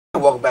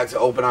back to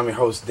Open. I'm your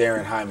host,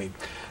 Darren Jaime.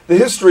 The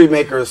History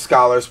Makers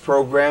Scholars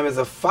Program is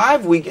a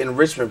 5-week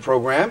enrichment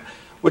program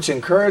which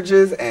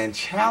encourages and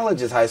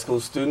challenges high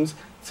school students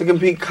to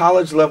complete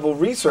college-level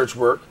research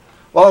work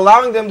while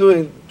allowing them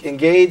to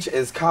engage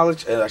as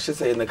college,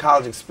 in the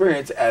college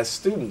experience as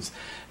students.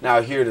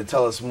 Now, here to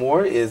tell us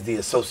more is the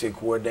Associate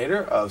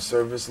Coordinator of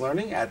Service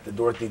Learning at the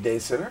Dorothy Day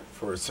Center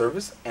for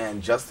Service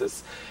and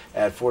Justice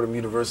at Fordham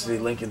University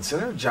Lincoln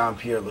Center, John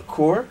Pierre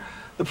LaCour,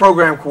 the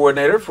Program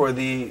Coordinator for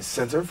the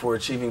Center for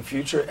Achieving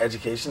Future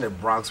Education at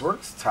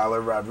BronxWorks,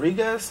 Tyler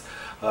Rodriguez,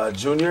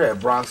 Jr. at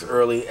Bronx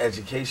Early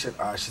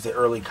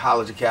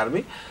College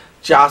Academy,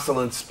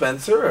 Jocelyn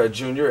Spencer, a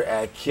junior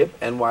at KIPP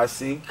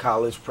NYC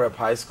College Prep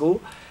High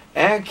School,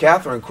 and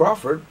Catherine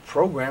Crawford,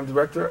 Program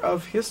Director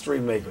of History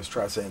Makers.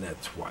 Try saying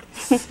that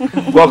twice.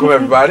 Welcome,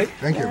 everybody.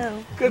 Thank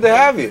you. Good to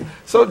have you.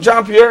 So,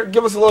 John Pierre,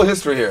 give us a little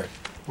history here.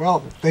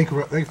 Well, thank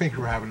you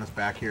for having us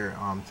back here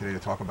today to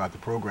talk about the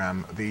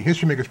program. The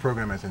History Makers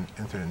program has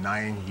entered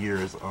 9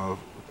 years of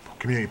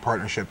community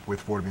partnership with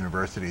Fordham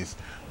University's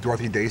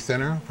Dorothy Day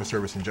Center for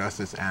Service and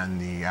Justice and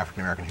the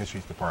African American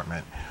Histories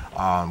Department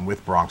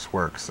with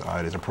BronxWorks.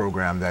 It is a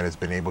program that has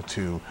been able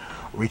to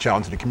reach out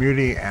into the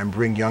community and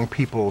bring young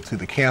people to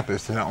the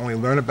campus to not only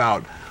learn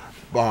about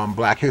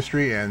Black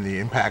history and the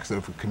impacts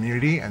of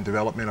community and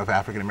development of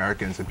African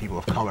Americans and people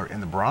of color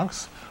in the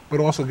Bronx, but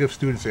also give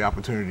students the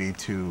opportunity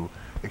to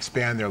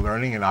expand their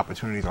learning and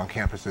opportunities on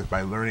campuses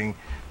by learning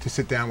to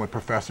sit down with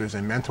professors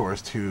and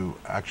mentors to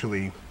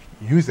actually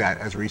use that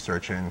as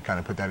research and kind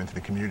of put that into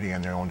the community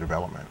and their own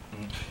development.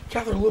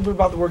 Catherine, a little bit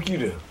about the work you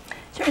do.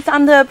 Sure, so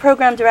I'm the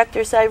program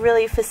director, so I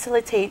really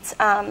facilitate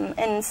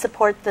and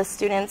support the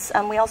students.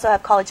 We also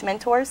have college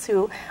mentors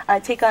who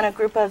take on a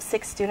group of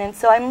 6 students.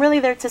 So I'm really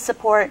there to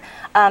support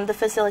the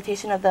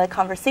facilitation of the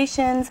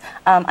conversations.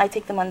 I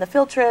take them on the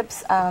field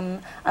trips.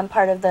 I'm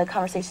part of the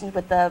conversations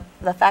with the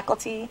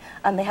faculty.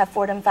 They have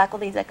Fordham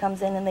faculty that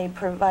comes in and they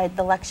provide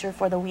the lecture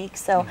for the week.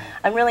 So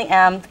I really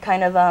am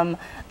kind of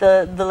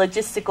the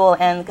logistical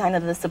and kind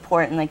of the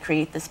support, and I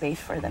create the space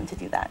for them to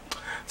do that.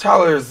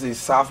 Tyler is the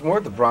sophomore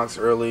at the Bronx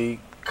Early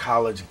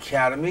College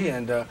Academy,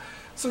 and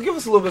so give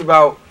us a little bit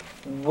about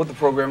what the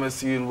program is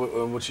to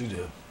you and what you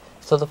do.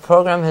 So the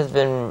program has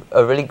been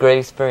a really great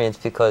experience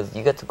because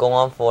you get to go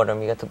on Fordham,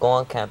 you get to go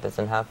on campus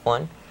and have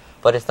fun,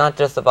 but it's not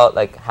just about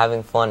like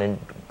having fun and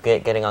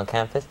getting on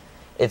campus.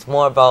 It's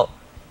more about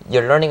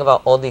you're learning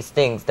about all these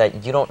things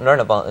that you don't learn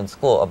about in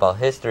school, about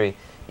history.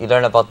 You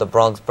learn about the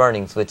Bronx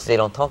burnings, which they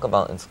don't talk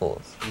about in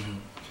schools.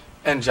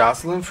 And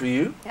Jocelyn, for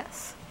you?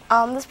 Yes.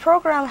 This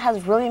program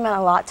has really meant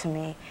a lot to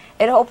me.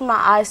 It opened my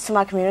eyes to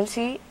my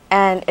community,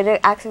 and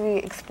it actually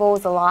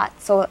exposed a lot.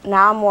 So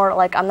now I'm more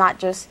like, I'm not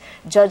just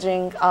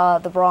judging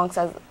the Bronx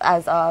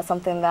as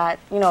something that,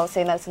 you know,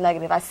 saying that's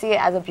negative. I see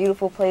it as a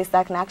beautiful place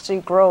that can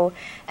actually grow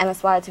and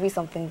aspire to be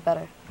something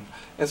better.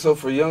 And so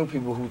for young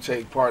people who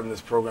take part in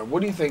this program,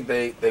 what do you think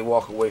they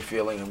walk away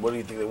feeling, and what do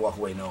you think they walk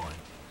away knowing?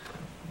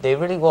 They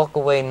really walk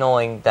away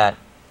knowing that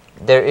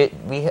there's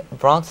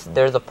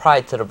a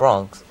pride to the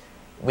Bronx.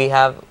 We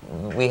have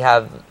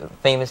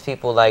famous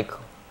people like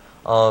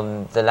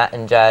the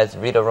Latin jazz,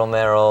 Rita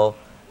Romero,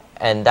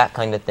 and that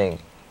kind of thing.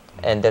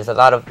 And there's a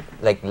lot of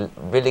like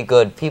really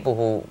good people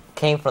who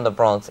came from the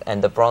Bronx,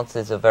 and the Bronx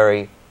is a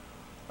very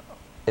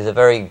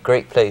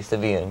great place to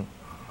be in.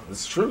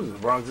 It's true. The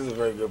Bronx is a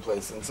very good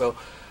place, and so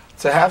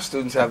to have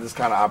students have this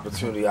kind of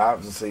opportunity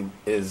obviously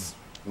is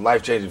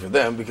life-changing for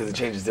them because it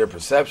changes their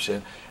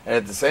perception, and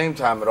at the same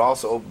time it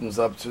also opens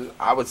up to,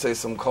 I would say,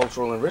 some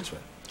cultural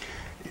enrichment.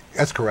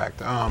 That's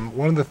correct.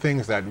 One of the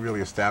things that really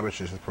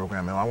establishes this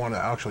program, and I want to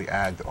actually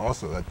add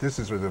also that this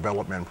is a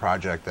development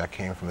project that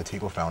came from the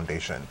Teagle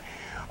Foundation,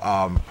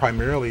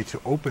 primarily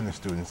to open the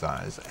students'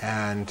 eyes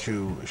and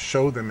to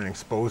show them and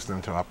expose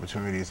them to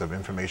opportunities of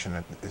information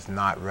that is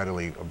not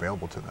readily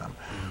available to them.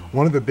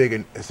 One of the big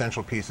and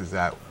essential pieces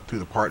that through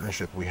the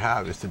partnership we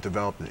have is to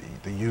develop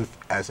the youth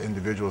as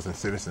individuals and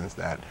citizens,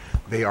 that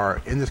they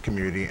are in this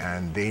community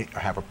and they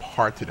have a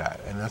part to that.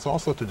 And that's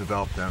also to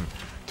develop them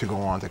to go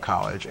on to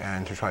college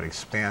and to try to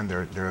expand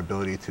their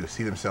ability to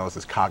see themselves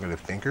as cognitive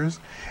thinkers.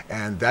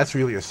 And that's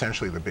really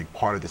essentially the big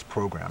part of this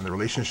program. The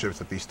relationships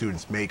that these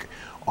students make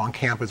on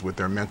campus with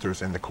their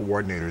mentors and the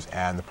coordinators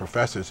and the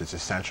professors is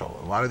essential.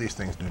 A lot of these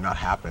things do not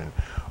happen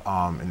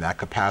in that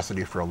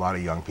capacity for a lot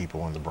of young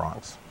people in the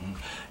Bronx. And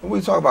when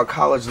we talk about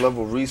college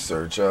level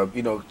research,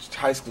 you know,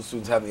 high school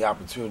students have the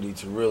opportunity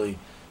to really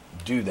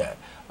do that.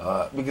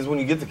 Because when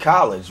you get to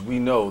college, we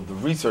know the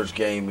research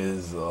game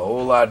is a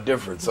whole lot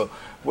different. So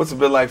what's it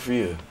been like for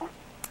you?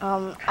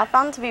 I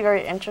found it to be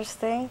very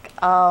interesting.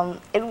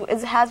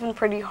 It has been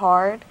pretty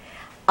hard.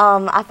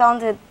 I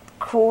found it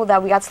cool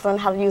that we got to learn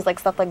how to use like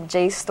stuff like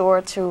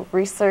JSTOR to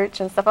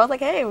research and stuff. I was like,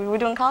 hey, we were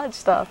doing college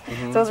stuff. So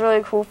it was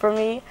really cool for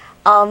me.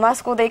 My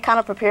school, they kind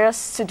of prepare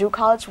us to do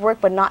college work,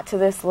 but not to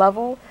this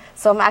level.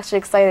 So I'm actually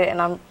excited,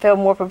 and I feel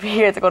more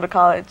prepared to go to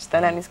college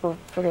than any school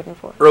prepared me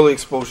for. Early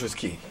exposure is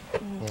key.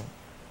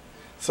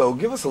 So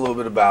give us a little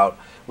bit about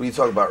when you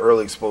talk about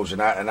early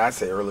exposure, and I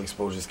say early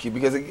exposure is key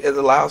because it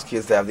allows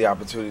kids to have the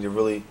opportunity to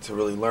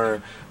really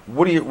learn.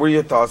 What are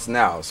your thoughts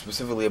now,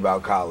 specifically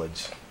about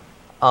college?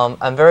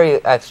 I'm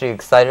very actually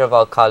excited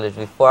about college.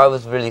 Before I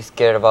was really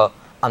scared about,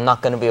 I'm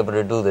not going to be able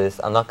to do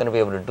this, I'm not going to be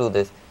able to do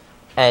this.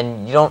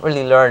 And you don't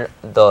really learn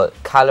the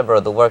caliber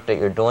of the work that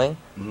you're doing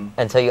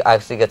until you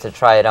actually get to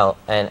try it out.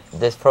 And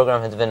this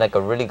program has been like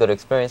a really good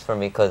experience for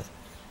me because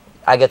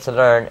I get to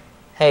learn,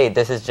 hey,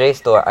 this is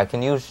JSTOR, I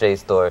can use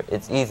JSTOR,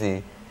 it's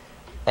easy.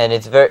 And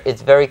it's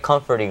very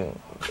comforting.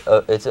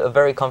 It's a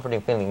very comforting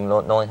feeling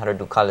knowing how to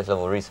do college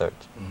level research.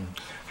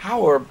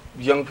 How are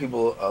young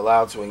people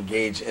allowed to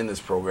engage in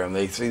this program?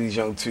 They see these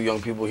two young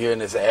people here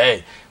and they say,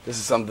 hey, this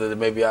is something that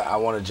maybe I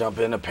want to jump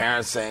in. The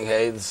parents saying,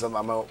 hey, this is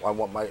something I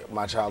want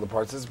my child to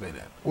participate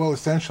in. Well,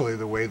 essentially,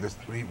 the way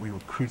we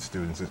recruit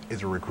students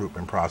is a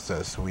recruitment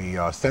process. We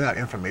send out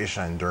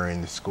information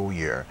during the school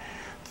year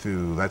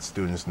to let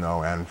students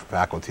know and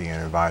faculty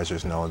and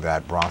advisors know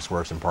that Bronx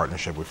works in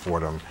partnership with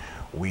Fordham.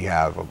 We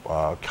have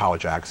a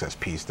college access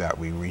piece that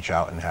we reach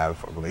out and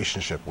have a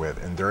relationship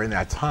with. And during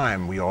that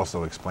time, we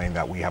also explain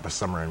that we have a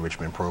summer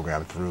enrichment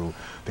program through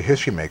the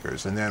History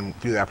Makers. And then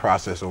through that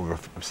process over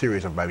a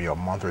series of maybe a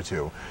month or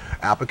two,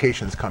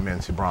 applications come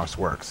into Bronx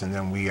Works, and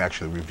then we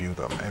actually review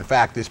them. In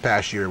fact, this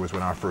past year was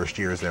one of our first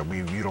years that we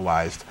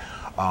utilized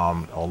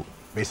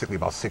basically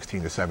about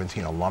 16 to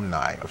 17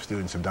 alumni of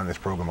students who've done this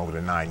program over the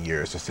 9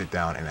 years to sit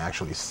down and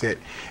actually sit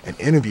and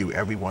interview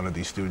every one of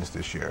these students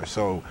this year.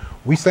 So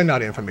we send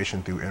out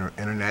information through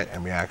internet,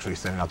 and we actually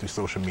send it out through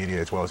social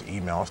media as well as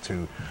emails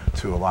to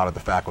a lot of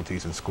the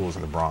faculties and schools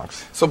in the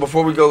Bronx. So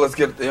before we go, let's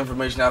get the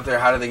information out there.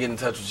 How do they get in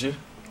touch with you?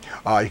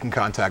 You can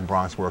contact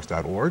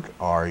bronxworks.org,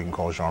 or you can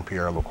call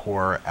Jean-Pierre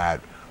LaCour at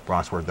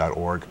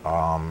bronxworks.org,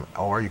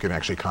 or you can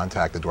actually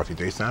contact the Dorothy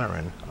Day Center.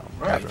 And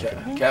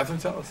Catherine, Catherine,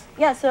 tell us.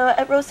 Yeah, so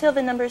at Rose Hill,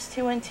 the number is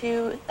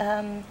 212,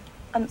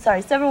 I'm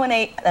sorry,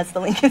 718, that's the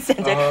Lincoln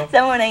Center,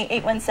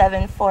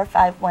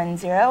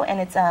 718-817-4510,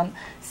 and it's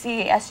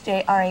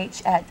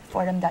casjrh at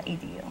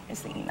fordham.edu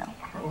is the email.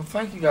 Well,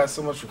 thank you guys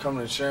so much for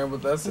coming and sharing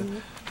with us,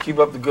 and keep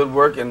up the good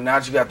work. And now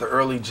that you got the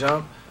early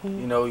jump, you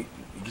know, you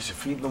get your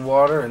feet in the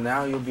water, and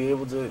now you'll be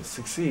able to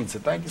succeed. So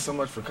thank you so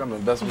much for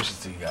coming. Best wishes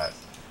to you guys.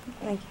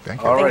 Thank you.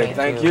 Thank you. All right,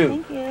 thank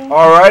you. Thank you.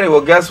 All righty,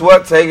 well, guess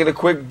what? Taking a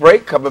quick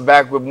break. Coming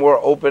back with more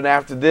Open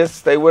after this.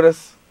 Stay with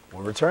us.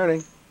 We're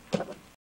returning.